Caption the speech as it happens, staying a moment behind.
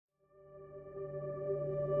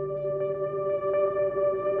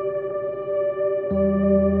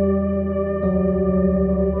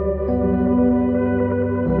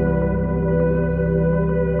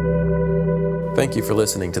Thank you for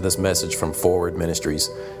listening to this message from Forward Ministries.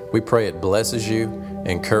 We pray it blesses you,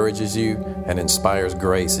 encourages you, and inspires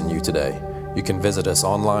grace in you today. You can visit us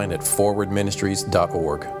online at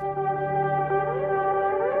forwardministries.org.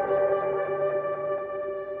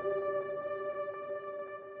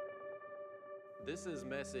 This is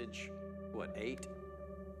message, 8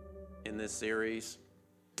 in this series.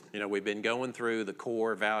 We've been going through the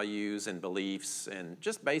core values and beliefs and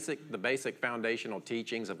just the basic foundational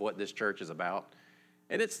teachings of what this church is about.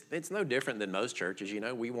 And it's no different than most churches.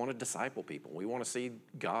 We want to disciple people. We want to see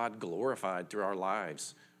God glorified through our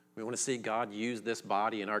lives. We want to see God use this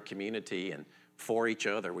body in our community and for each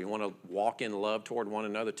other. We want to walk in love toward one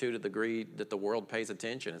another to the degree that the world pays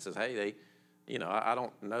attention and says, hey, I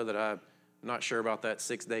don't know that I'm not sure about that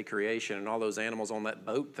 6-day creation and all those animals on that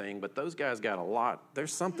boat thing, but those guys got a lot.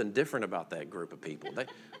 There's something different about that group of people.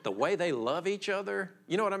 The way they love each other,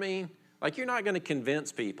 you know what I mean? Like, you're not going to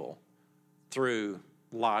convince people through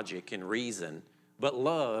logic and reason, but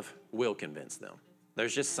love will convince them.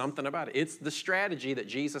 There's just something about it. It's the strategy that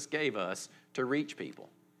Jesus gave us to reach people.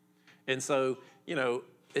 And so,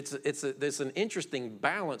 there's an interesting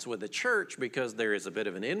balance with the church because there is a bit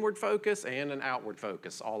of an inward focus and an outward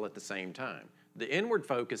focus all at the same time. The inward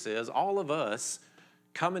focus is all of us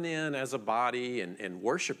coming in as a body and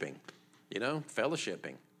worshiping,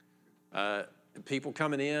 fellowshipping. People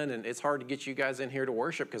coming in, and it's hard to get you guys in here to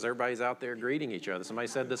worship because everybody's out there greeting each other. Somebody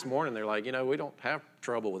said this morning, they're like, we don't have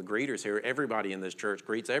trouble with greeters here. Everybody in this church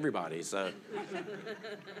greets everybody, so...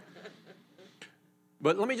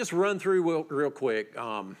 But let me just run through real quick.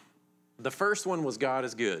 The first one was God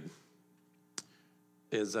is good.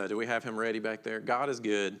 Do we have him ready back there? God is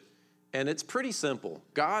good. And it's pretty simple.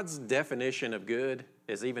 God's definition of good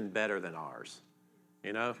is even better than ours.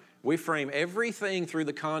 We frame everything through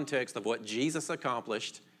the context of what Jesus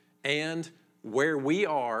accomplished and where we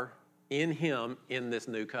are in him in this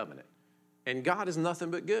new covenant. And God is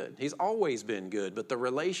nothing but good. He's always been good, but the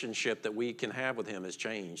relationship that we can have with him has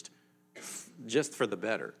changed just for the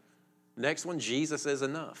better. Next one, Jesus is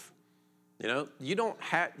enough. You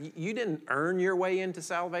didn't earn your way into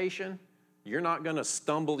salvation. You're not going to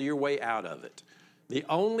stumble your way out of it. The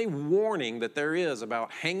only warning that there is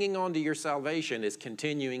about hanging on to your salvation is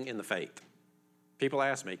continuing in the faith. People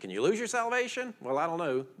ask me, can you lose your salvation? Well, I don't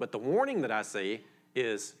know, but the warning that I see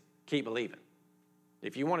is keep believing.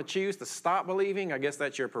 If you want to choose to stop believing, I guess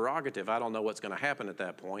that's your prerogative. I don't know what's going to happen at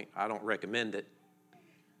that point. I don't recommend it.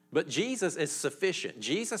 But Jesus is sufficient.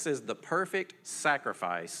 Jesus is the perfect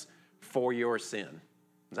sacrifice for your sin.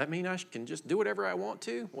 Does that mean I can just do whatever I want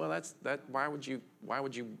to? Well, why would you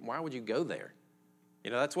go there?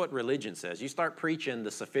 That's what religion says. You start preaching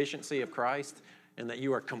the sufficiency of Christ and that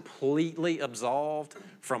you are completely absolved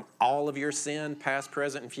from all of your sin, past,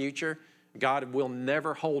 present, and future. God will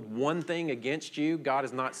never hold one thing against you. God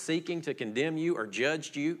is not seeking to condemn you or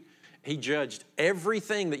judge you. He judged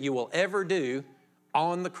everything that you will ever do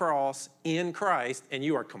on the cross in Christ, and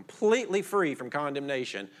you are completely free from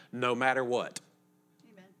condemnation no matter what.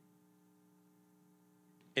 Amen.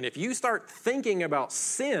 And if you start thinking about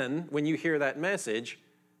sin when you hear that message,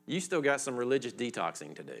 you still got some religious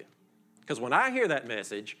detoxing to do. Because when I hear that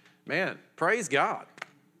message, man, praise God.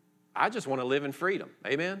 I just want to live in freedom.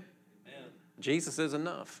 Amen? Amen. Jesus is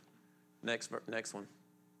enough. Next one.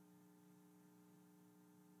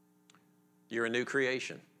 You're a new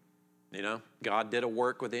creation. God did a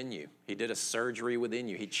work within you. He did a surgery within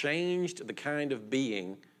you. He changed the kind of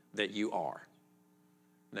being that you are.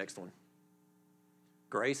 Next one.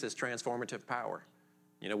 Grace is transformative power.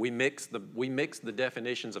 We mix the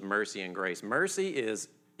definitions of mercy and grace. Mercy is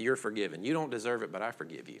you're forgiven. You don't deserve it, but I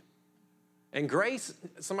forgive you. And grace,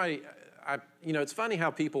 it's funny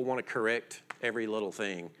how people want to correct every little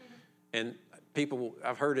thing. And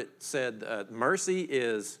I've heard it said, mercy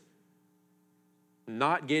is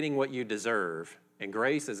not getting what you deserve, and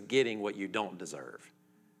grace is getting what you don't deserve.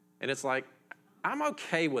 And it's like, I'm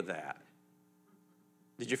okay with that.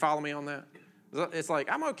 Did you follow me on that? It's like,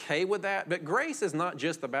 I'm okay with that, but grace is not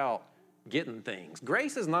just about getting things.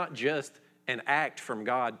 Grace is not just an act from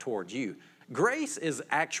God towards you. Grace is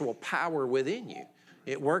actual power within you.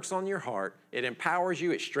 It works on your heart. It empowers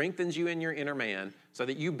you. It strengthens you in your inner man so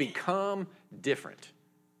that you become different.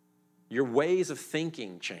 Your ways of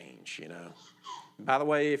thinking change, By the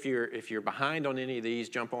way, if you're behind on any of these,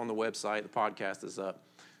 jump on the website. The podcast is up.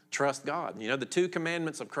 Trust God. The 2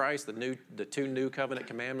 commandments of Christ, the 2 new covenant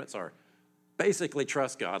commandments are basically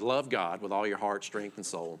trust God, love God with all your heart, strength, and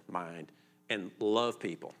soul, mind, and love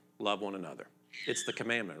people, love one another. It's the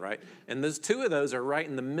commandment, right? And those 2 of those are right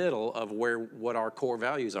in the middle of what our core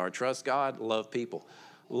values are. Trust God, love people.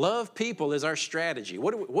 Love people is our strategy.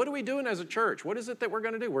 What are we doing as a church? What is it that we're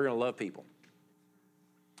going to do? We're going to love people.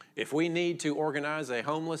 If we need to organize a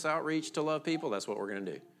homeless outreach to love people, that's what we're going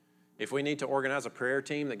to do. If we need to organize a prayer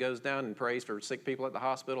team that goes down and prays for sick people at the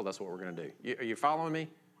hospital, that's what we're going to do. Are you following me?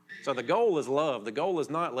 So the goal is love. The goal is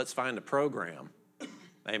not let's find a program.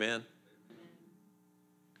 Amen.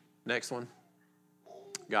 Next one.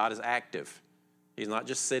 God is active. He's not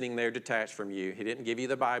just sitting there detached from you. He didn't give you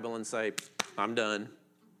the Bible and say, I'm done.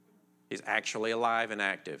 He's actually alive and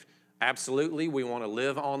active. Absolutely, we want to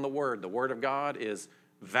live on the Word. The Word of God is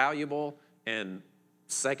valuable and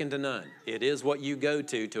second to none. It is what you go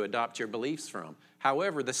to adopt your beliefs from.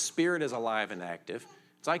 However, the Spirit is alive and active.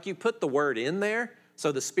 It's like you put the Word in there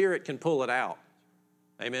so the Spirit can pull it out.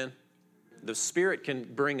 Amen? The Spirit can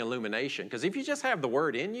bring illumination. Because if you just have the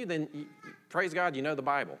Word in you, then praise God, you know the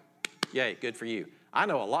Bible. Yay, good for you. I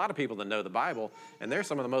know a lot of people that know the Bible, and they're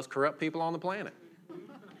some of the most corrupt people on the planet.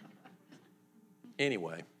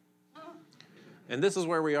 Anyway, and this is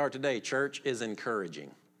where we are today. Church is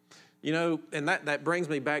encouraging. You know, and that brings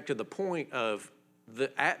me back to the point of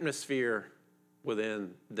the atmosphere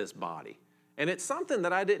within this body. And it's something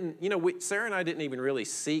that I didn't, Sarah and I didn't even really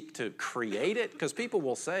seek to create it, because people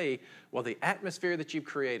will say, well, the atmosphere that you've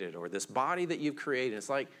created or this body that you've created, it's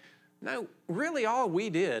like, no, really all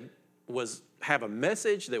we did was have a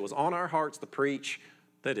message that was on our hearts to preach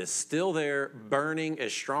that is still there, burning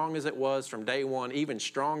as strong as it was from day one, even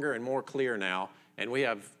stronger and more clear now. And we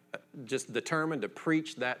have just determined to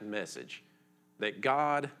preach that message, that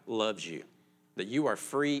God loves you, that you are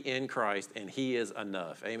free in Christ and He is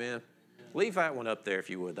enough. Amen? Leave that one up there if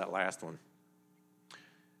you would, that last one.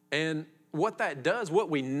 And what that does,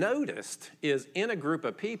 what we noticed is in a group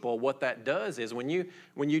of people, what that does is when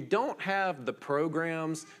you don't have the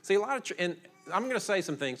programs, see a lot of, and I'm going to say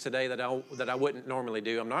some things today that I wouldn't normally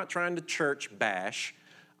do. I'm not trying to church bash.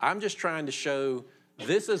 I'm just trying to show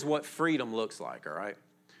this is what freedom looks like, all right?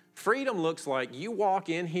 Freedom looks like you walk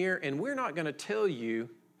in here and we're not going to tell you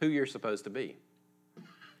who you're supposed to be.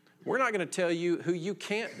 We're not going to tell you who you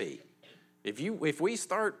can't be. If we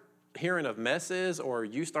start hearing of messes or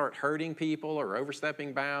you start hurting people or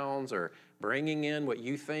overstepping bounds or bringing in what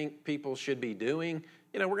you think people should be doing,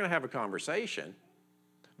 we're going to have a conversation.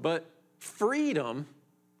 But freedom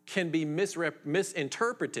can be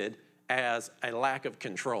misinterpreted as a lack of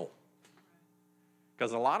control.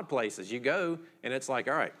 Because a lot of places you go and it's like,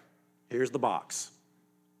 all right, here's the box.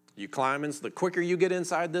 You climb in, the quicker you get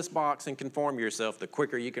inside this box and conform yourself, the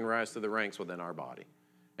quicker you can rise through the ranks within our body.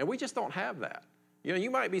 And we just don't have that.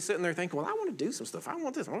 You might be sitting there thinking, well, I want to do some stuff. I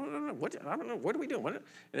want this. I don't know. What are we doing? And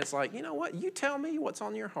it's like, you know what? You tell me what's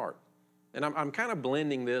on your heart. And I'm kind of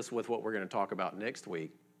blending this with what we're going to talk about next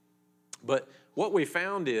week. But what we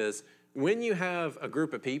found is when you have a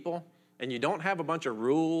group of people and you don't have a bunch of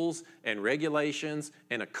rules and regulations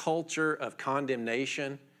and a culture of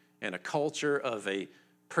condemnation and a culture of a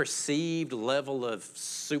perceived level of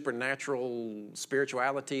supernatural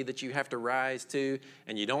spirituality that you have to rise to,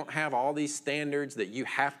 and you don't have all these standards that you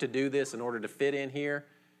have to do this in order to fit in here,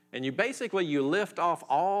 and you lift off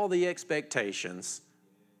all the expectations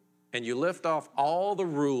and you lift off all the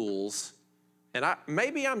rules, and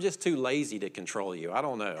maybe I'm just too lazy to control you. I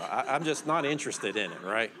don't know. I'm just not interested in it,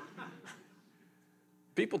 right?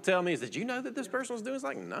 People tell me, did you know that this person was doing? It's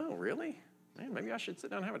like, no, really? Man, maybe I should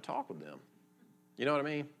sit down and have a talk with them. You know what I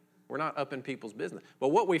mean? We're not up in people's business. But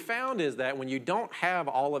what we found is that when you don't have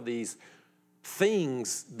all of these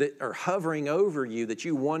things that are hovering over you that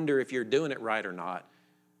you wonder if you're doing it right or not,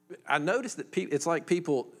 I noticed that it's like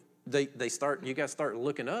people, you guys start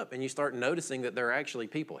looking up and you start noticing that there are actually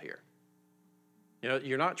people here.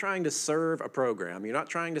 You're not trying to serve a program. You're not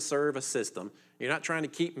trying to serve a system. You're not trying to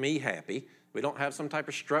keep me happy. We don't have some type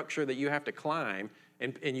of structure that you have to climb.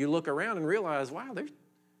 And you look around and realize, wow,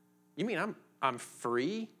 you mean I'm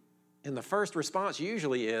free? And the first response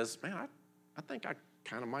usually is, man, I think I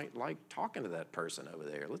kind of might like talking to that person over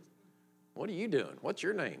there. What are you doing? What's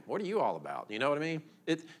your name? What are you all about? You know what I mean?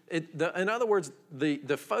 In other words,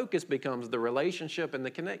 the focus becomes the relationship and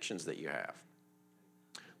the connections that you have.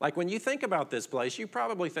 Like when you think about this place, you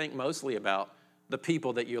probably think mostly about the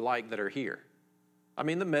people that you like that are here. I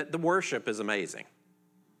mean, the worship is amazing.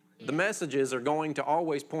 The messages are going to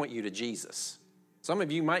always point you to Jesus. Some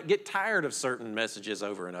of you might get tired of certain messages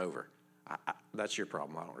over and over. That's your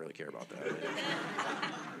problem. I don't really care about that.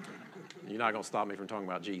 You're not going to stop me from talking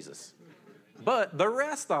about Jesus. But the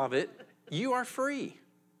rest of it, you are free.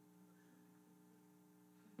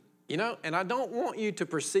 And I don't want you to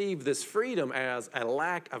perceive this freedom as a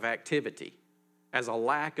lack of activity, as a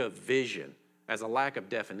lack of vision, as a lack of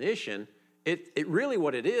definition. It really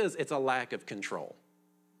what it is, it's a lack of control.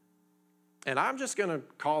 And I'm just going to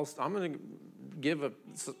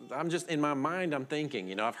I'm just in my mind, I'm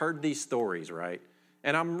thinking, I've heard these stories, right?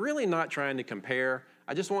 And I'm really not trying to compare.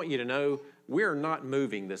 I just want you to know we're not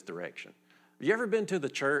moving this direction. Have you ever been to the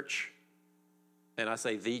church, and I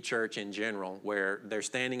say the church in general, where they're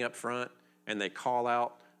standing up front and they call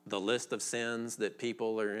out the list of sins that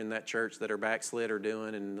people are in that church that are backslid are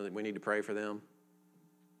doing, and we need to pray for them?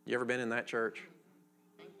 You ever been in that church?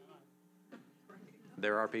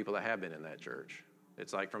 There are people that have been in that church.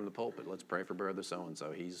 It's like from the pulpit, let's pray for brother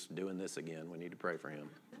so-and-so. He's doing this again. We need to pray for him.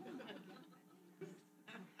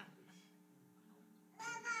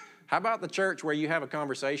 How about the church where you have a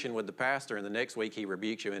conversation with the pastor and the next week he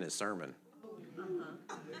rebukes you in his sermon?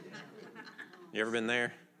 You ever been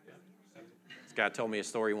there? This guy told me a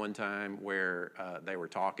story one time where they were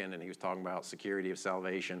talking, and he was talking about security of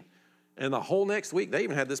salvation. And the whole next week, they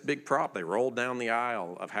even had this big prop. They rolled down the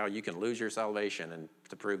aisle of how you can lose your salvation and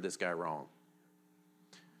to prove this guy wrong.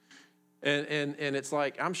 And it's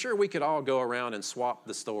like, I'm sure we could all go around and swap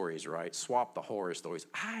the stories, right? Swap the horror stories.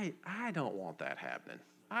 I don't want that happening.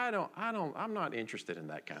 I'm not interested in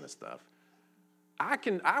that kind of stuff.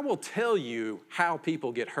 I will tell you how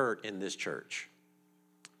people get hurt in this church.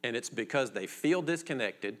 And it's because they feel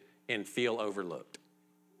disconnected and feel overlooked.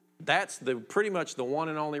 That's pretty much the one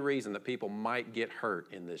and only reason that people might get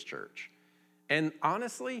hurt in this church. And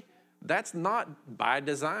honestly, that's not by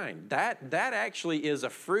design. That actually is a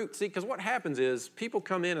fruit. See, because what happens is people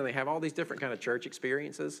come in and they have all these different kind of church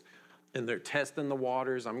experiences, and they're testing the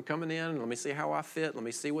waters. I'm coming in, let me see how I fit. Let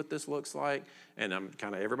me see what this looks like. And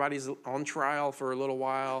everybody's on trial for a little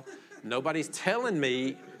while. Nobody's telling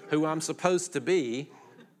me who I'm supposed to be.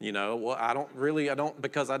 Well,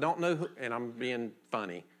 because I don't know who, and I'm being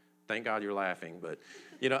funny. Thank God you're laughing. But,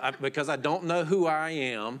 because I don't know who I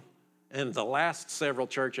am, and the last several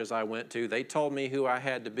churches I went to, they told me who I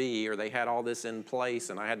had to be, or they had all this in place,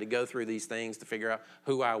 and I had to go through these things to figure out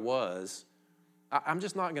who I was. I'm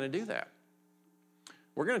just not going to do that.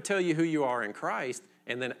 We're going to tell you who you are in Christ,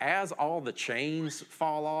 and then as all the chains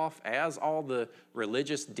fall off, as all the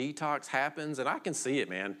religious detox happens, and I can see it,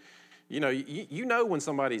 man. You know when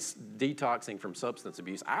somebody's detoxing from substance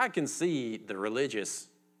abuse. I can see the religious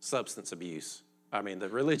substance abuse. The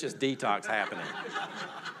religious detox happening.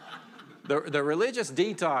 The religious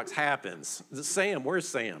detox happens. Sam, where's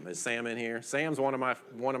Sam? Is Sam in here? Sam's one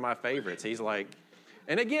of my favorites. He's like,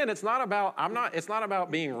 and again, it's not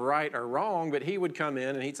about being right or wrong, but he would come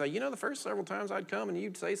in and he'd say, the first several times I'd come and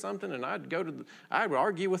you'd say something, and I would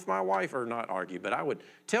argue with my wife, or not argue, but I would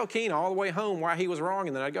tell Keena all the way home why he was wrong,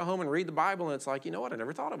 and then I'd go home and read the Bible, and it's like, you know what? I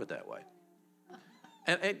never thought of it that way.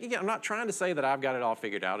 And again, I'm not trying to say that I've got it all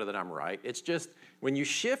figured out or that I'm right. It's just when you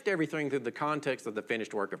shift everything through the context of the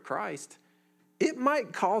finished work of Christ, it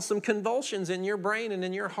might cause some convulsions in your brain and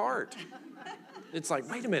in your heart. It's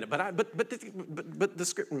like, wait a minute, but the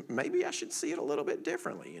script, maybe I should see it a little bit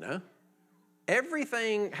differently,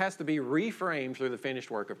 Everything has to be reframed through the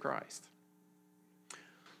finished work of Christ.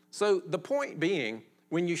 So the point being,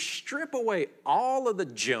 when you strip away all of the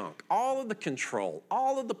junk, all of the control,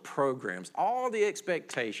 all of the programs, all the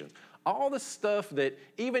expectations, all the stuff that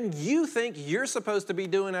even you think you're supposed to be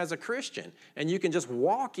doing as a Christian, and you can just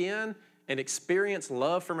walk in and experience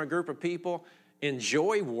love from a group of people,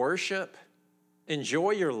 enjoy worship,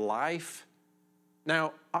 enjoy your life.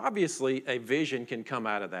 Now, obviously, a vision can come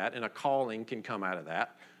out of that, and a calling can come out of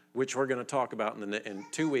that, which we're going to talk about in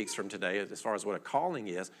 2 weeks from today as far as what a calling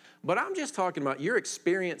is. But I'm just talking about your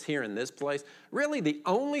experience here in this place. Really, the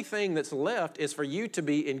only thing that's left is for you to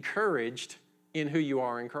be encouraged in who you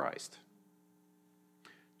are in Christ.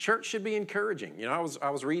 Church should be encouraging. I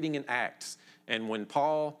was reading in Acts, and when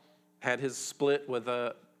Paul had his split with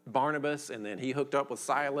Barnabas, and then he hooked up with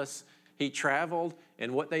Silas, he traveled,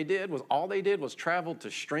 and what they did was travel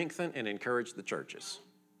to strengthen and encourage the churches.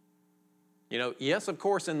 Yes, of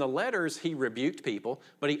course, in the letters, he rebuked people,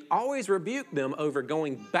 but he always rebuked them over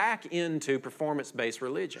going back into performance-based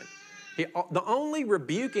religion. The only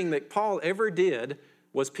rebuking that Paul ever did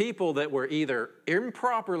was people that were either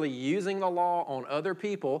improperly using the law on other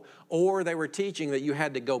people, or they were teaching that you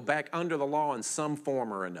had to go back under the law in some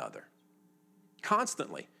form or another.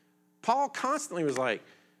 Constantly. Paul constantly was like,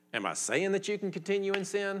 am I saying that you can continue in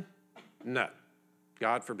sin? No.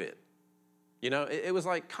 God forbid. It was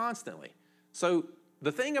like constantly. So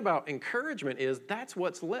the thing about encouragement is that's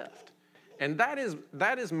what's left. And that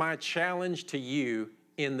is my challenge to you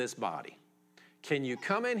in this body. Can you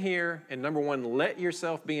come in here and, number one, let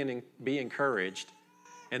yourself be encouraged,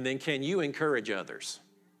 and then can you encourage others?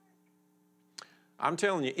 I'm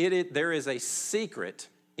telling you, there is a secret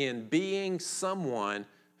in being someone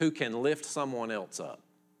who can lift someone else up.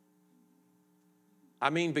 I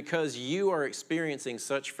mean, because you are experiencing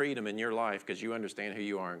such freedom in your life because you understand who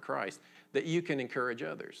you are in Christ, that you can encourage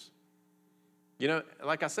others. You know,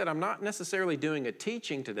 like I said, I'm not necessarily doing a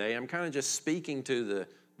teaching today. I'm kind of just speaking to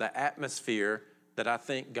the atmosphere that I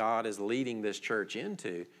think God is leading this church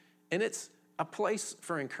into. And it's a place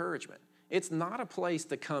for encouragement. It's not a place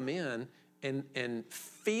to come in and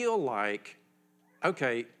feel like,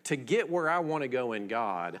 okay, to get where I want to go in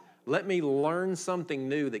God, let me learn something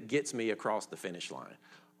new that gets me across the finish line.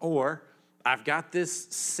 Or I've got this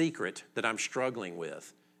secret that I'm struggling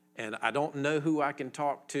with, and I don't know who I can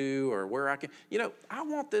talk to or where I can. You know, I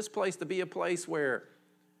want this place to be a place where,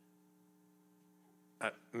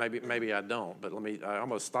 maybe I don't, but I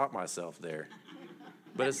almost stopped myself there.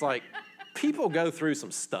 But it's like, people go through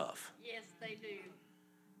some stuff. Yes, they do.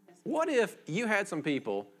 What if you had some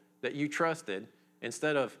people that you trusted,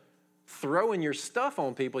 instead of throwing your stuff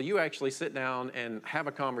on people, you actually sit down and have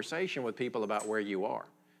a conversation with people about where you are?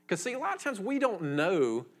 Because, see, a lot of times we don't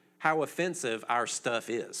know how offensive our stuff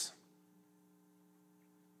is.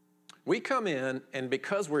 We come in, and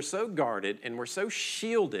because we're so guarded and we're so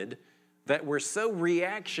shielded, that we're so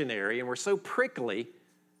reactionary and we're so prickly,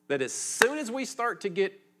 that as soon as we start to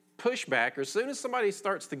get pushback, or as soon as somebody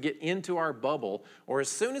starts to get into our bubble, or as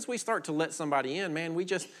soon as we start to let somebody in, man, we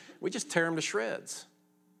just tear them to shreds.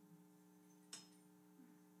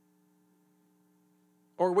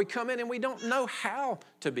 Or we come in and we don't know how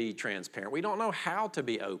to be transparent. We don't know how to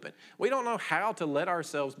be open. We don't know how to let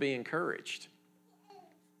ourselves be encouraged.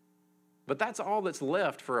 But that's all that's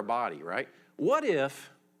left for a body, right? What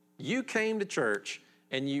if you came to church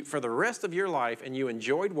and you, for the rest of your life, and you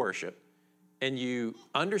enjoyed worship, and you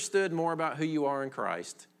understood more about who you are in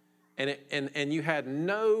Christ, and you had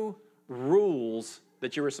no rules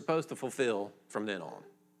that you were supposed to fulfill from then on?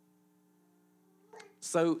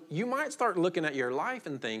 So you might start looking at your life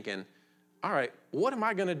and thinking, all right, what am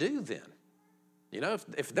I going to do then? You know,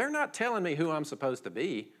 if they're not telling me who I'm supposed to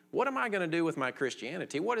be, what am I going to do with my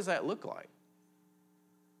Christianity? What does that look like?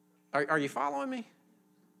 Are you following me?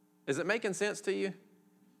 Is it making sense to you?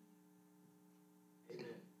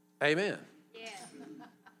 Amen. Yeah.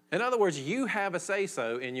 In other words, you have a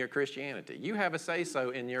say-so in your Christianity. You have a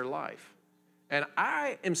say-so in your life. And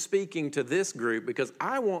I am speaking to this group because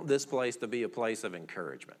I want this place to be a place of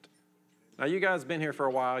encouragement. Now, you guys have been here for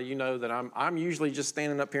a while. You know that I'm usually just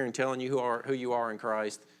standing up here and telling you who you are in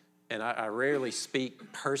Christ, and I rarely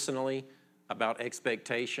speak personally about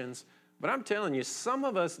expectations. But I'm telling you, some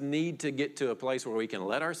of us need to get to a place where we can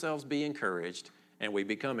let ourselves be encouraged, and we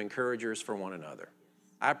become encouragers for one another.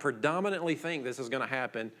 I predominantly think this is going to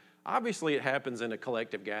happen. Obviously, it happens in a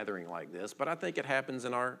collective gathering like this, but I think it happens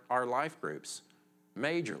in our life groups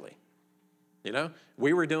majorly. You know,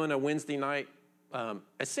 we were doing a Wednesday night,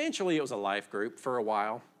 essentially it was a life group for a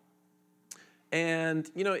while. And,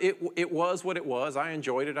 you know, it was what it was. I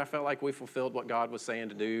enjoyed it. I felt like we fulfilled what God was saying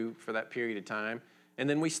to do for that period of time. And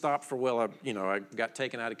then we stopped for, I got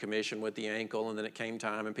taken out of commission with the ankle, and then it came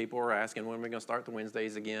time, and people were asking, when are we going to start the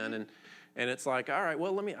Wednesdays again? And it's like, all right,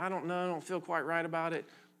 well, I don't know, I don't feel quite right about it.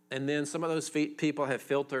 And then some of those people have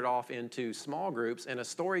filtered off into small groups, and a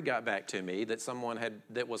story got back to me that someone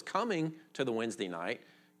that was coming to the Wednesday night,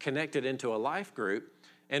 connected into a life group,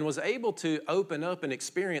 and was able to open up and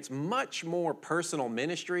experience much more personal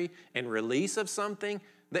ministry and release of something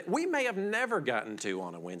that we may have never gotten to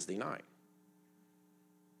on a Wednesday night.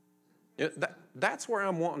 That's where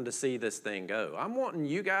I'm wanting to see this thing go. I'm wanting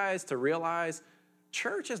you guys to realize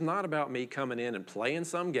church is not about me coming in and playing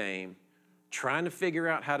some game, trying to figure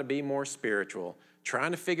out how to be more spiritual,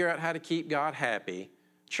 trying to figure out how to keep God happy.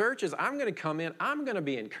 Church is, I'm going to come in, I'm going to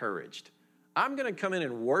be encouraged. I'm going to come in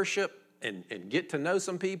and worship and get to know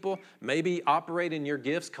some people, maybe operate in your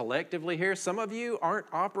gifts collectively here. Some of you aren't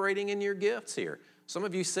operating in your gifts here. Some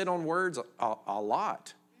of you sit on words a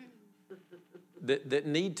lot that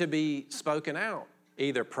need to be spoken out,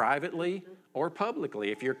 either privately or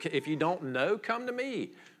publicly. If you don't know, come to me.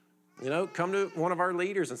 You know, come to one of our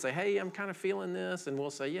leaders and say, hey, I'm kind of feeling this. And we'll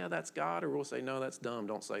say, yeah, that's God. Or we'll say, no, that's dumb.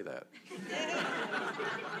 Don't say that.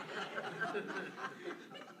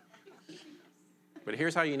 But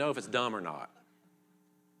here's how you know if it's dumb or not.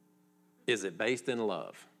 Is it based in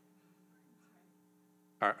love?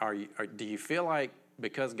 Do you feel like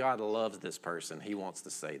because God loves this person, he wants to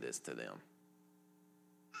say this to them?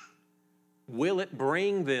 Will it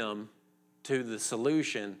bring them to the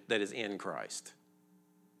solution that is in Christ?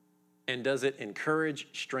 And does it encourage,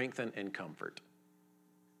 strengthen, and comfort?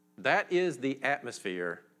 That is the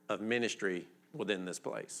atmosphere of ministry within this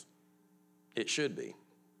place. It should be.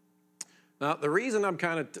 Now, the reason I'm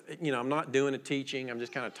I'm not doing a teaching, I'm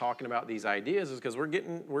just kind of talking about these ideas is because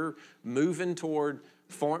we're moving toward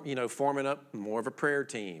forming up more of a prayer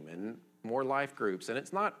team and more life groups. And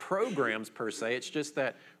it's not programs per se, it's just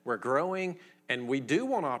that we're growing, and we do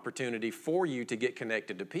want opportunity for you to get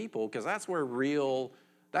connected to people, because that's where real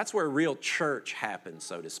church happens,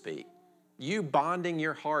 so to speak. You bonding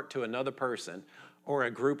your heart to another person or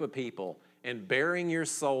a group of people and bearing your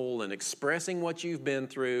soul and expressing what you've been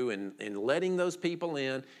through and letting those people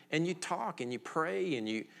in, and you talk and you pray and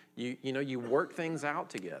you work things out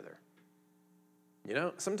together.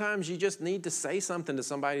 Sometimes you just need to say something to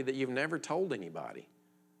somebody that you've never told anybody.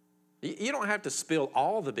 You don't have to spill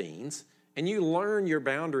all the beans, and you learn your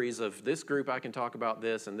boundaries of this group I can talk about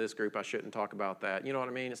this, and this group I shouldn't talk about that. You know what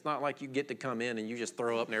I mean? It's not like you get to come in and you just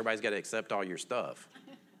throw up and everybody's got to accept all your stuff.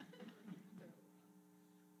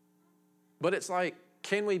 But it's like,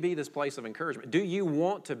 can we be this place of encouragement? Do you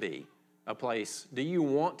want to be a place? Do you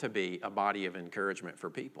want to be a body of encouragement for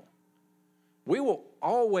people? We will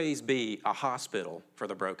always be a hospital for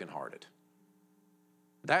the brokenhearted.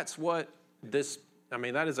 That's what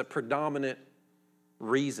that is a predominant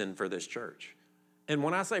reason for this church. And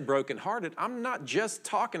when I say brokenhearted, I'm not just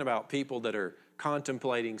talking about people that are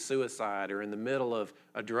contemplating suicide or in the middle of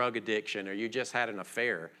a drug addiction or you just had an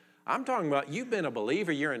affair. I'm talking about you've been a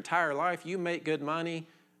believer your entire life, you make good money,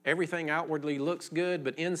 everything outwardly looks good,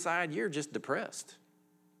 but inside you're just depressed.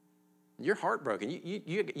 You're heartbroken.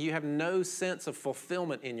 You have no sense of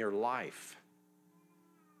fulfillment in your life.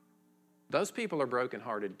 Those people are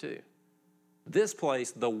brokenhearted too. This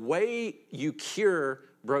place, the way you cure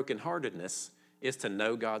brokenheartedness is to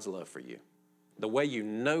know God's love for you. The way you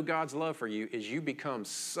know God's love for you is you become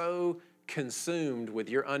so consumed with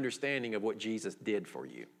your understanding of what Jesus did for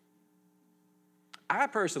you. I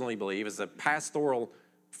personally believe, as a pastoral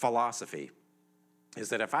philosophy, is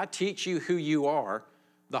that if I teach you who you are,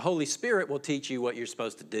 the Holy Spirit will teach you what you're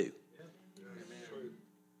supposed to do.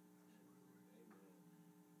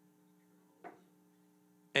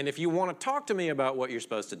 And if you want to talk to me about what you're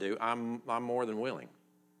supposed to do, I'm more than willing.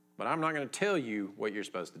 But I'm not going to tell you what you're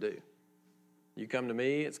supposed to do. You come to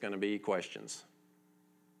me, it's going to be questions.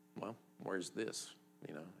 Well, where's this?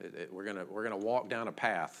 We're going to walk down a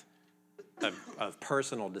path of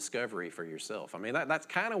personal discovery for yourself. I mean, that's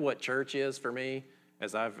kind of what church is for me.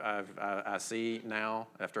 As I see now,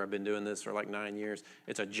 after I've been doing this for like 9 years,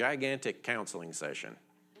 it's a gigantic counseling session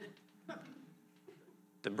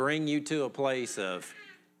to bring you to a place of,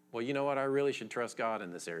 well, you know what, I really should trust God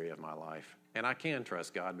in this area of my life. And I can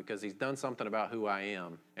trust God because He's done something about who I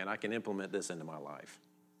am, and I can implement this into my life.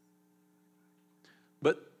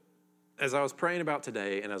 But as I was praying about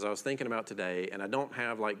today, and as I was thinking about today, and I don't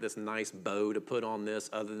have like this nice bow to put on this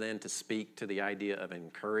other than to speak to the idea of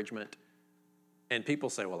encouragement. And people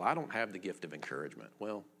say, well, I don't have the gift of encouragement.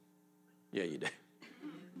 Well, yeah, you do.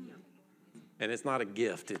 And it's not a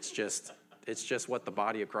gift. It's just what the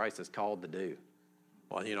body of Christ is called to do.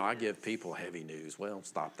 Well, I give people heavy news. Well,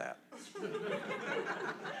 stop that.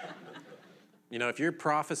 If your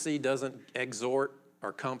prophecy doesn't exhort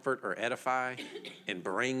or comfort or edify and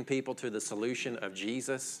bring people to the solution of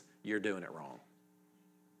Jesus, you're doing it wrong.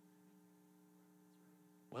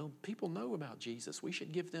 Well, people know about Jesus. We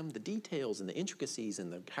should give them the details and the intricacies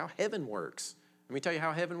and how heaven works. Let me tell you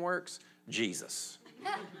how heaven works. Jesus.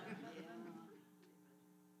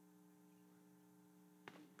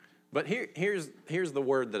 But here's the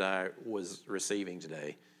word that I was receiving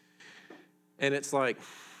today. And it's like,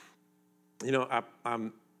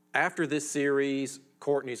 I'm after this series,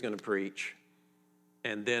 Courtney's going to preach.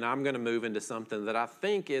 And then I'm going to move into something that I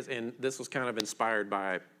think is, and this was kind of inspired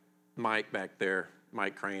by Mike back there,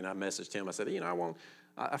 Mike Crane. I messaged him. I said,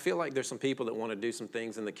 I feel like there's some people that want to do some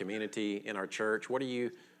things in the community, in our church. What do you,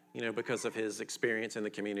 because of his experience in the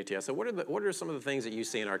community? I said, what are some of the things that you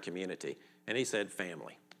see in our community? And he said,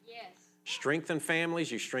 family. Yes. Strengthen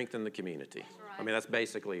families, you strengthen the community. Right. I mean, that's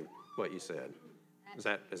basically what you said. Is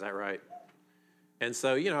that right? And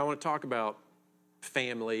so, I want to talk about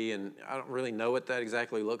family, and I don't really know what that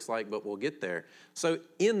exactly looks like, but we'll get there. So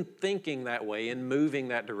in thinking that way, in moving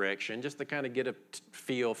that direction, just to kind of get a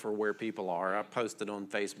feel for where people are, I posted on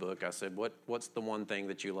Facebook, I said, what's one thing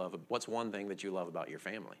that you love about your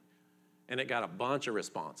family? And it got a bunch of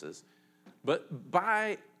responses. But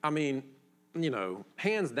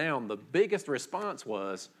hands down, the biggest response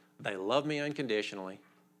was they love me unconditionally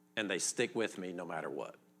and they stick with me no matter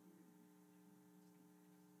what.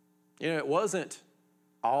 It wasn't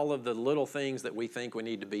all of the little things that we think we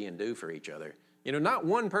need to be and do for each other. Not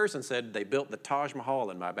one person said they built the Taj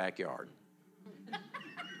Mahal in my backyard.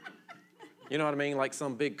 You know what I mean? Like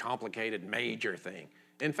some big, complicated, major thing.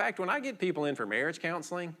 In fact, when I get people in for marriage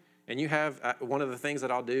counseling, and you have, one of the things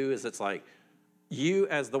that I'll do is it's like, you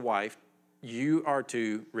as the wife, you are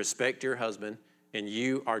to respect your husband and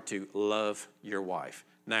you are to love your wife.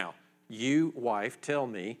 Now, you, wife, tell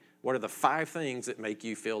me, what are the 5 things that make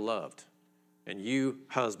you feel loved? And you,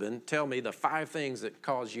 husband, tell me the 5 things that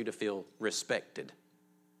cause you to feel respected.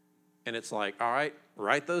 And it's like, all right,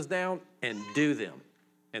 write those down and do them.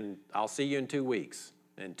 And I'll see you in 2 weeks.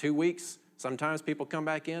 In 2 weeks, sometimes people come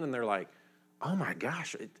back in and they're like, oh my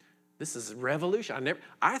gosh, this is a revolution.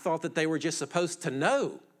 I thought that they were just supposed to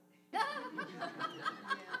know.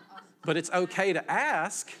 But it's okay to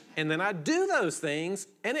ask, and then I do those things,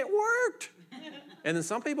 and it worked. And then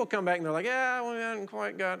some people come back and they're like, yeah, well, I haven't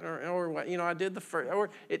quite got, or you know, I did the first, or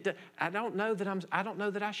I don't know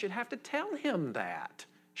that I should have to tell him that.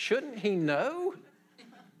 Shouldn't he know?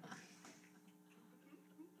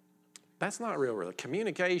 That's not real.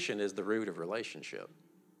 Communication is the root of relationship.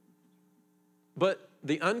 But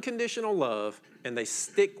the unconditional love, and they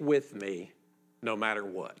stick with me no matter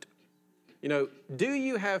what. You know, do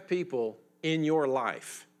you have people in your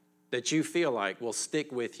life that you feel like will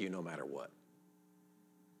stick with you no matter what?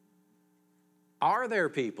 Are there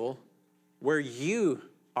people where you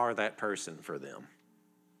are that person for them?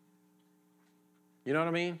 You know what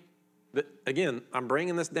I mean? But again, I'm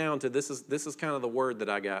bringing this down to this is kind of the word that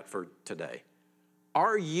I got for today.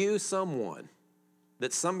 Are you someone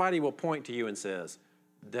that somebody will point to you and says,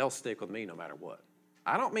 they'll stick with me no matter what?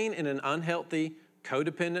 I don't mean in an unhealthy,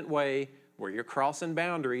 codependent way where you're crossing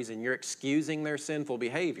boundaries and you're excusing their sinful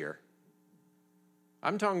behavior.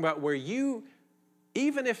 I'm talking about where you,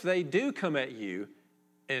 even if they do come at you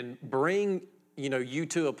and bring, you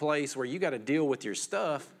to a place where you got to deal with your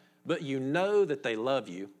stuff, but you know that they love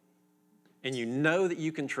you and you know that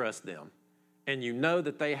you can trust them and you know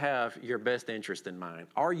that they have your best interest in mind.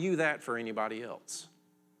 Are you that for anybody else?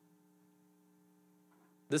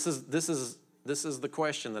 This is the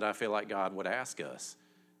question that I feel like God would ask us.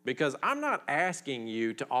 Because I'm not asking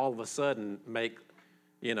you to all of a sudden make,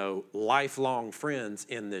 lifelong friends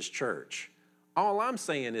in this church. All I'm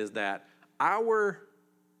saying is that our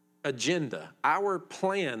agenda, our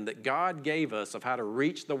plan that God gave us of how to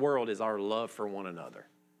reach the world is our love for one another.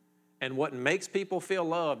 And what makes people feel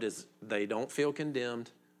loved is they don't feel condemned.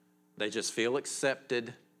 They just feel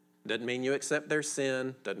accepted. Doesn't mean you accept their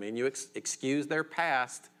sin. Doesn't mean you excuse their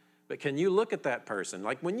past. But can you look at that person?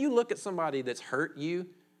 Like when you look at somebody that's hurt you,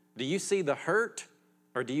 do you see the hurt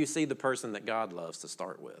or do you see the person that God loves to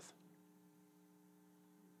start with?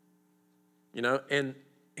 And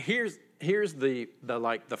here's the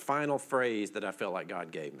final phrase that I felt like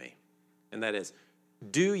God gave me. And that is,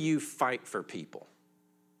 do you fight for people?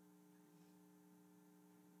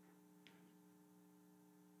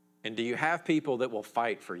 And do you have people that will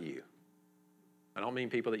fight for you? I don't mean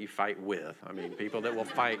people that you fight with. I mean people that will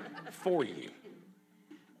fight for you.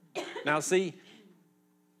 Now see,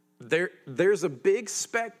 there's a big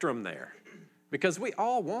spectrum there because we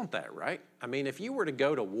all want that, right? I mean, if you were to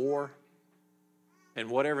go to war and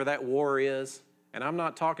whatever that war is, and I'm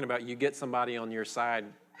not talking about you get somebody on your side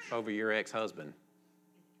over your ex-husband.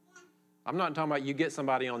 I'm not talking about you get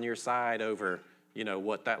somebody on your side over,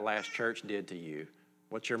 what that last church did to you,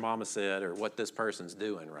 what your mama said, or what this person's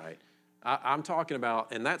doing, right? I'm talking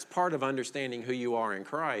about, and that's part of understanding who you are in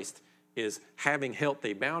Christ, is having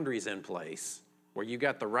healthy boundaries in place where you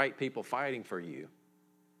got the right people fighting for you.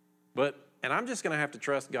 And I'm just going to have to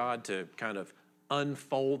trust God to kind of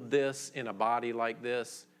unfold this in a body like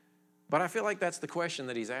this. But I feel like that's the question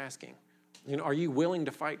that he's asking. Are you willing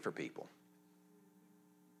to fight for people?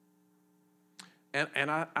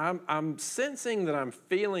 And I'm sensing that I'm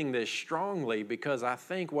feeling this strongly because I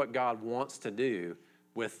think what God wants to do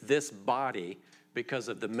with this body because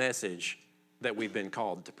of the message that we've been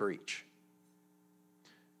called to preach.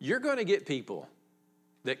 You're going to get people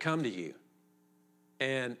that come to you,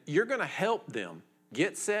 and you're going to help them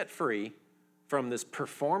get set free from this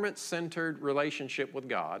performance-centered relationship with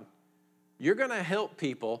God. You're going to help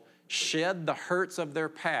people shed the hurts of their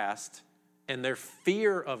past and their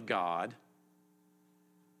fear of God,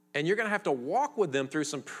 and you're going to have to walk with them through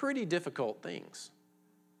some pretty difficult things.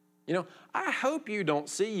 I hope you don't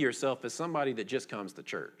see yourself as somebody that just comes to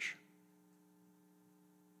church.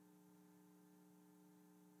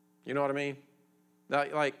 You know what I mean?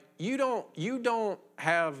 Like you don't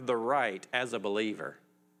have the right as a believer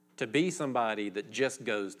to be somebody that just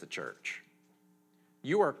goes to church.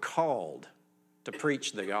 You are called to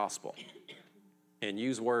preach the gospel and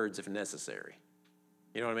use words if necessary.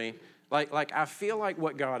 You know what I mean? Like I feel like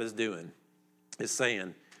what God is doing is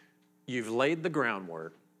saying, you've laid the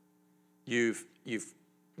groundwork, you've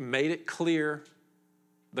made it clear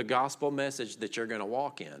the gospel message that you're going to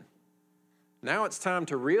walk in. Now it's time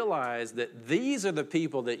to realize that these are the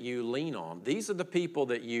people that you lean on. These are the people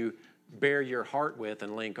that you bear your heart with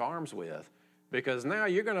and link arms with. Because now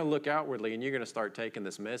you're going to look outwardly and you're going to start taking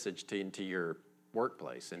this message into your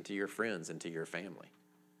workplace, into your friends, into your family.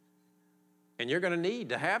 And you're going to need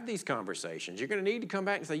to have these conversations. You're going to need to come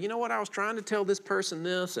back and say, you know what, I was trying to tell this person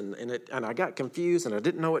this, and I got confused, and I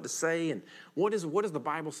didn't know what to say, and what does the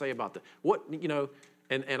Bible say about that?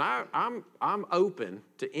 And I'm open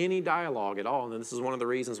to any dialogue at all, and this is one of the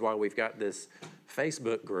reasons why we've got this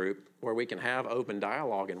Facebook group where we can have open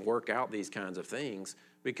dialogue and work out these kinds of things,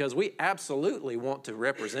 because we absolutely want to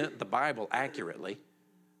represent the Bible accurately,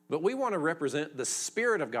 but we want to represent the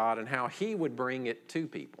Spirit of God and how He would bring it to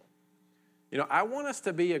people. I want us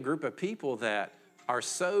to be a group of people that are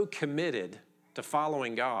so committed to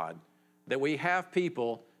following God that we have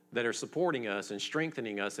people that are supporting us and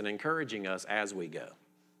strengthening us and encouraging us as we go.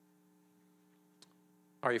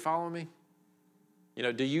 Are you following me?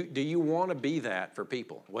 Do you want to be that for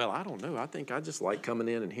people? Well, I don't know. I think I just like coming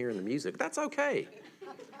in and hearing the music. That's okay.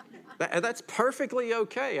 That's perfectly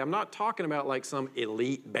okay. I'm not talking about like some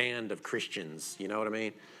elite band of Christians. You know what I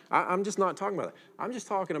mean? I'm just not talking about that. I'm just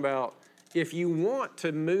talking about if you want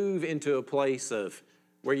to move into a place of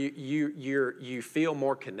where you feel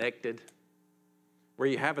more connected, where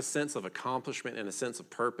you have a sense of accomplishment and a sense of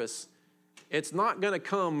purpose, it's not going to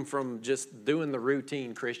come from just doing the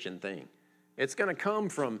routine Christian thing. It's going to come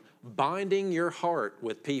from binding your heart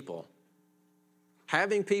with people,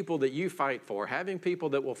 having people that you fight for, having people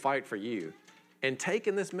that will fight for you, and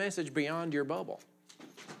taking this message beyond your bubble.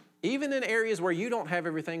 Even in areas where you don't have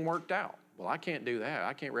everything worked out. Well, I can't do that.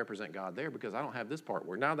 I can't represent God there because I don't have this part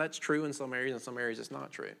worked. Now, that's true in some areas, in some areas it's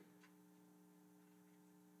not true.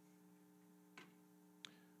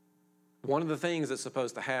 One of the things that's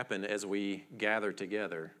supposed to happen as we gather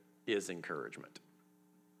together is encouragement.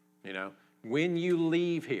 When you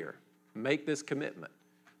leave here, make this commitment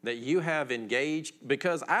that you have engaged,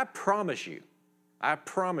 because I promise you,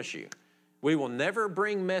 we will never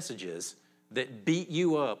bring messages that beat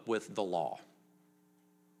you up with the law.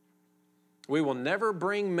 We will never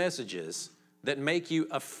bring messages that make you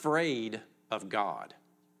afraid of God.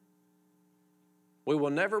 We will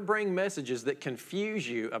never bring messages that confuse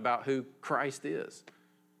you about who Christ is.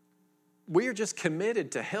 We are just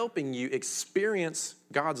committed to helping you experience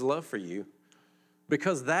God's love for you,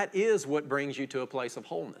 because that is what brings you to a place of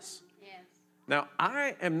wholeness. Yes. Now,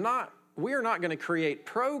 we are not going to create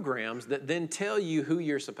programs that then tell you who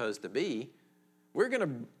you're supposed to be. We're going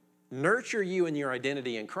to nurture you in your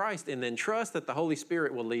identity in Christ and then trust that the Holy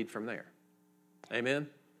Spirit will lead from there. Amen?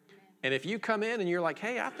 And if you come in and you're like,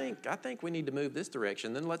 hey, I think we need to move this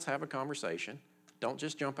direction, then let's have a conversation. Don't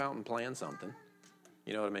just jump out and plan something.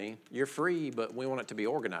 You know what I mean? You're free, but we want it to be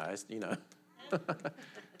organized,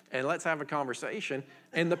 And let's have a conversation.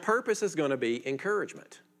 And the purpose is going to be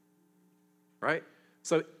encouragement. Right?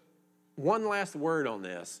 So one last word on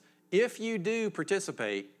this. If you do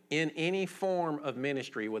participate in any form of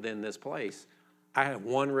ministry within this place, I have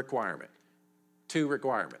one requirement, 2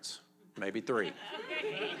 requirements, maybe 3.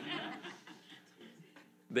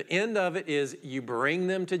 The end of it is you bring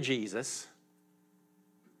them to Jesus.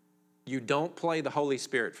 You don't play the Holy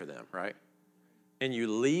Spirit for them, right? And you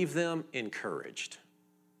leave them encouraged.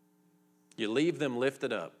 You leave them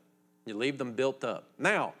lifted up. You leave them built up.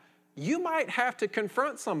 Now, you might have to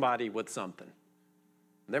confront somebody with something.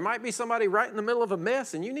 There might be somebody right in the middle of a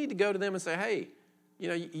mess, and you need to go to them and say, hey,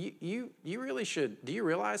 you really should, do you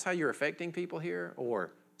realize how you're affecting people here?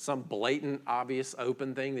 Or some blatant, obvious,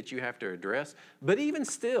 open thing that you have to address. But even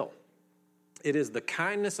still, it is the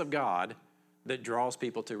kindness of God that draws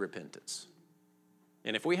people to repentance.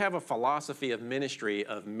 And if we have a philosophy of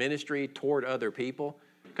ministry toward other people,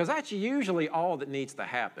 because that's usually all that needs to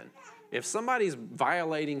happen. If somebody's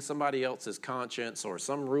violating somebody else's conscience, or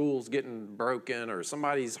some rule's getting broken, or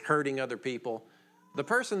somebody's hurting other people, the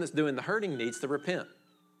person that's doing the hurting needs to repent.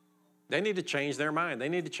 They need to change their mind. They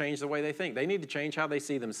need to change the way they think. They need to change how they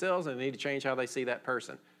see themselves, and they need to change how they see that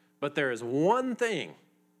person. But there is one thing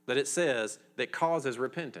that it says that causes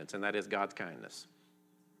repentance, and that is God's kindness.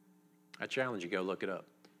 I challenge you, go look it up.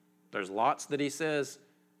 There's lots that he says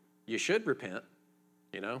you should repent,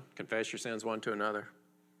 confess your sins one to another.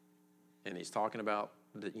 And he's talking about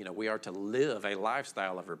that, we are to live a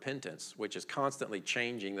lifestyle of repentance, which is constantly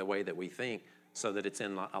changing the way that we think so that it's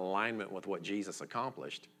in alignment with what Jesus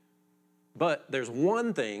accomplished. But there's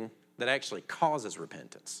one thing that actually causes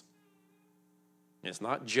repentance. It's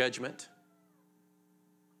not judgment.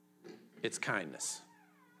 It's kindness.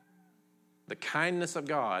 The kindness of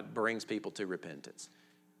God brings people to repentance.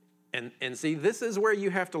 And see, this is where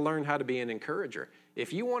you have to learn how to be an encourager.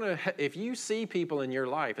 if you see people in your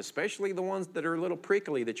life, especially the ones that are a little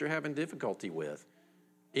prickly that you're having difficulty with,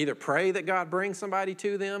 either pray that God brings somebody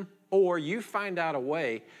to them, or you find out a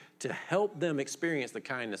way to help them experience the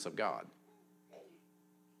kindness of God.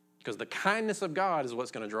 Because the kindness of God is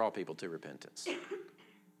what's going to draw people to repentance.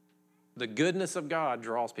 The goodness of God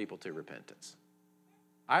draws people to repentance.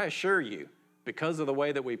 I assure you, because of the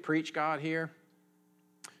way that we preach God here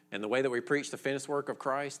and the way that we preach the finished work of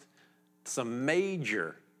Christ, some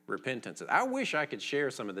major repentance. I wish I could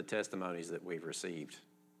share some of the testimonies that we've received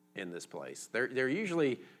in this place. They're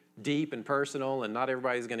usually deep and personal, and not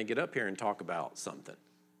everybody's going to get up here and talk about something.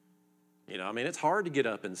 You know, I mean, it's hard to get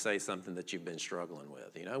up and say something that you've been struggling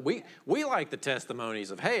with. You know, we like the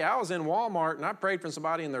testimonies of, hey, I was in Walmart and I prayed for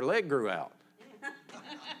somebody and their leg grew out.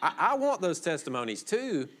 I want those testimonies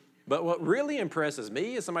too, but what really impresses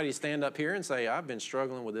me is somebody stand up here and say, I've been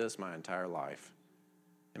struggling with this my entire life.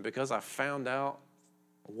 And because I found out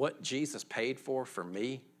what Jesus paid for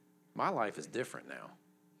me, my life is different now.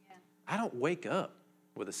 Yeah. I don't wake up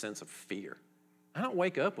with a sense of fear. I don't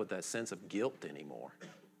wake up with that sense of guilt anymore.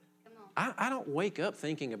 I don't wake up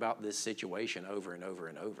thinking about this situation over and over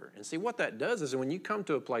and over. And see, what that does is when you come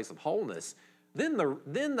to a place of wholeness, then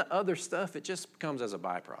the other stuff, it just comes as a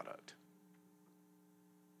byproduct.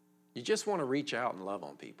 You just want to reach out and love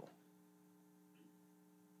on people.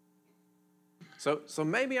 So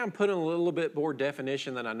maybe I'm putting a little bit more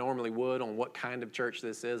definition than I normally would on what kind of church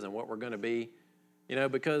this is and what we're going to be. You know,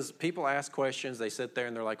 because people ask questions, they sit there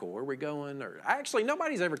and they're like, well, where are we going? Or actually,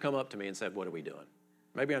 nobody's ever come up to me and said, what are we doing?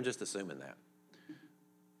 Maybe I'm just assuming that.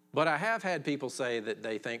 But I have had people say that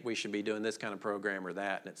they think we should be doing this kind of program or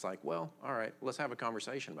that, and it's like, well, all right, let's have a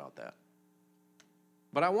conversation about that.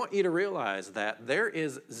 But I want you to realize that there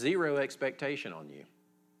is zero expectation on you.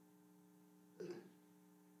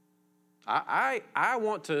 I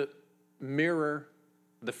want to mirror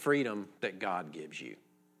the freedom that God gives you.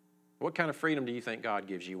 What kind of freedom do you think God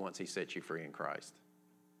gives you once He sets you free in Christ?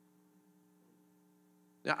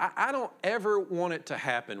 Now, I don't ever want it to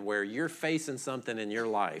happen where you're facing something in your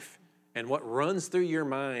life and what runs through your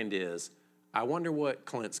mind is, I wonder what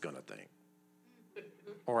Clint's going to think.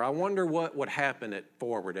 Or I wonder what would happen at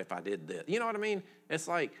Forward if I did this. You know what I mean? It's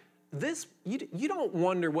like this, you don't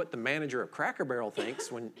wonder what the manager of Cracker Barrel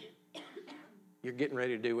thinks when you're getting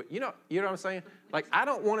ready to do it. You know what I'm saying? Like, I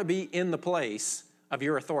don't want to be in the place of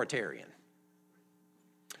your authoritarian.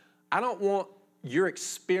 I don't want your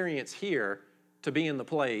experience here to be in the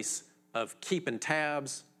place of keeping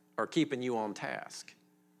tabs or keeping you on task.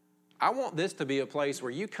 I want this to be a place where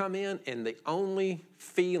you come in and the only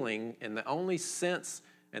feeling and the only sense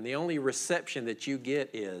and the only reception that you get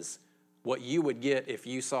is what you would get if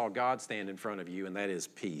you saw God stand in front of you, and that is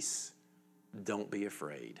peace. Don't be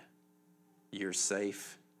afraid. You're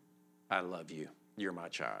safe. I love you. You're my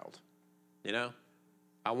child. You know,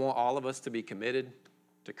 I want all of us to be committed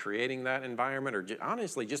to creating that environment, or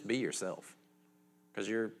honestly, just be yourself. Because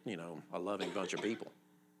you're, a loving bunch of people.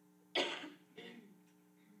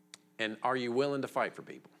 And are you willing to fight for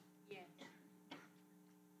people? Yeah.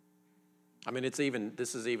 I mean,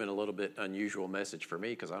 this is even a little bit unusual message for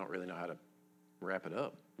me because I don't really know how to wrap it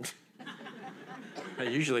up. I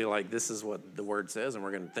usually this is what the word says, and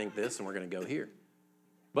we're going to think this, and we're going to go here.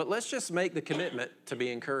 But let's just make the commitment to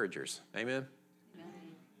be encouragers. Amen?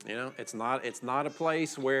 Amen. It's not a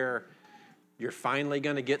place where you're finally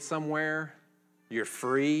going to get somewhere. You're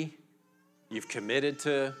free. You've committed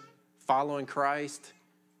to following Christ.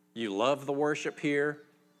 You love the worship here.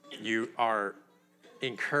 You are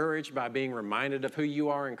encouraged by being reminded of who you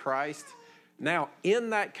are in Christ. Now, in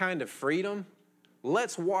that kind of freedom,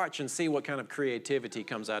 let's watch and see what kind of creativity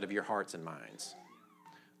comes out of your hearts and minds.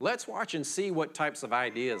 Let's watch and see what types of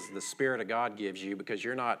ideas the Spirit of God gives you, because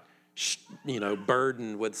you're not,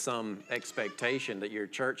 burdened with some expectation that your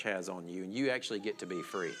church has on you, and you actually get to be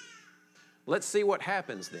free. Let's see what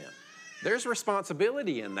happens then. There's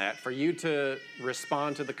responsibility in that for you to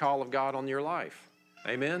respond to the call of God on your life.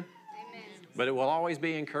 Amen? Amen. But it will always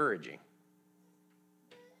be encouraging.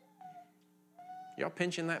 Y'all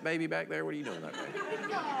pinching that baby back there? What are you doing that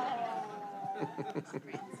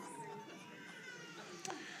baby?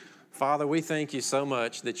 Father, we thank you so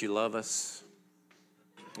much that you love us.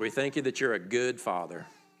 We thank you that you're a good Father.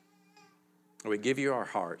 We give you our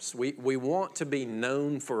hearts. We want to be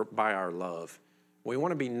known by our love. We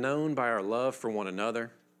want to be known by our love for one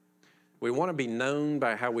another. We want to be known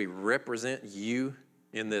by how we represent you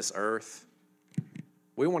in this earth.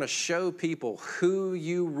 We want to show people who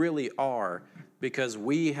you really are because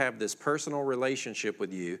we have this personal relationship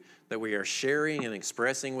with you that we are sharing and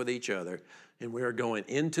expressing with each other. And we are going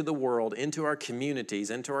into the world, into our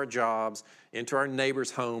communities, into our jobs, into our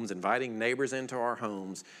neighbors' homes, inviting neighbors into our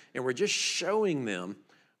homes. And we're just showing them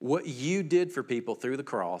what you did for people through the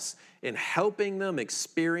cross and helping them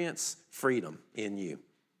experience freedom in you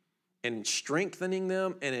and strengthening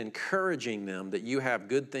them and encouraging them that you have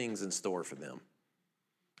good things in store for them.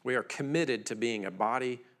 We are committed to being a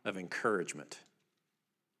body of encouragement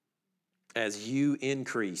as you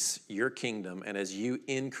increase your kingdom and as you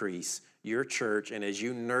increase your church and as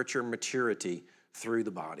you nurture maturity through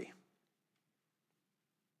the body.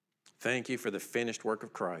 Thank you for the finished work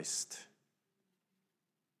of Christ.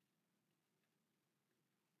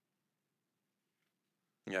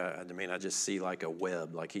 Yeah, I mean, I just see like a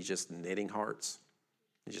web, like he's just knitting hearts.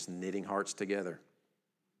 He's just knitting hearts together.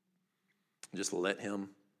 Just let him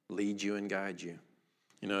lead you and guide you.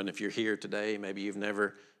 You know, and if you're here today, maybe you've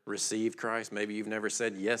never received Christ, maybe you've never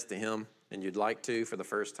said yes to him and you'd like to for the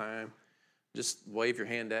first time, just wave your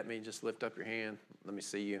hand at me. Just lift up your hand. Let me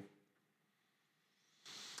see you.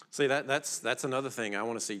 See, that's another thing I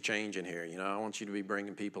want to see change in here. You know, I want you to be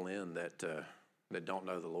bringing people in that don't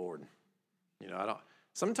know the Lord. You know,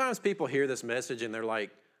 sometimes people hear this message and they're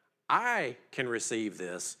like, I can receive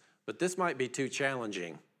this, but this might be too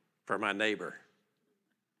challenging for my neighbor.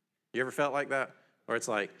 You ever felt like that? Or it's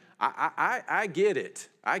like, I get it.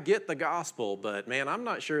 I get the gospel, but man, I'm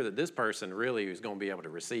not sure that this person really is going to be able to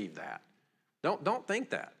receive that. Don't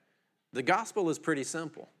think that. The gospel is pretty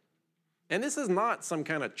simple. And this is not some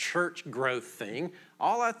kind of church growth thing.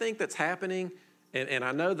 All I think that's happening, and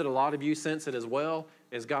I know that a lot of you sense it as well,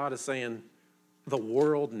 is God is saying the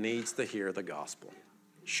world needs to hear the gospel.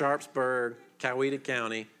 Sharpsburg, Coweta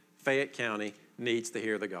County, Fayette County needs to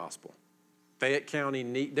hear the gospel. Fayette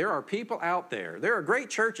County, there are people out there. There are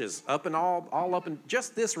great churches up and all up in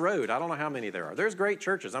just this road. I don't know how many there are. There's great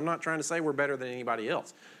churches. I'm not trying to say we're better than anybody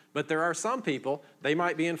else. But there are some people, they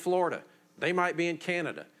might be in Florida. They might be in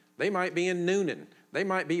Canada. They might be in Noonan. They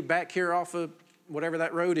might be back here off of whatever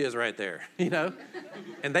that road is right there, you know.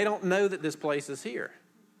 And they don't know that this place is here.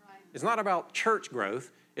 It's not about church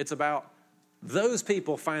growth. It's about those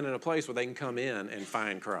people finding a place where they can come in and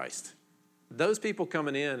find Christ. Those people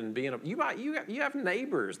coming in and being, you have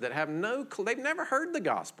neighbors that have no clue. They've never heard the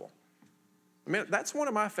gospel. I mean, that's one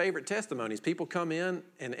of my favorite testimonies. People come in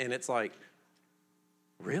and it's like,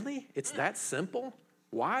 really? It's that simple?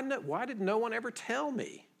 Why did no one ever tell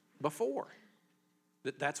me before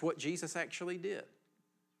that that's what Jesus actually did?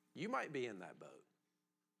 You might be in that boat.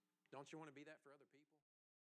 Don't you want to be that for other people?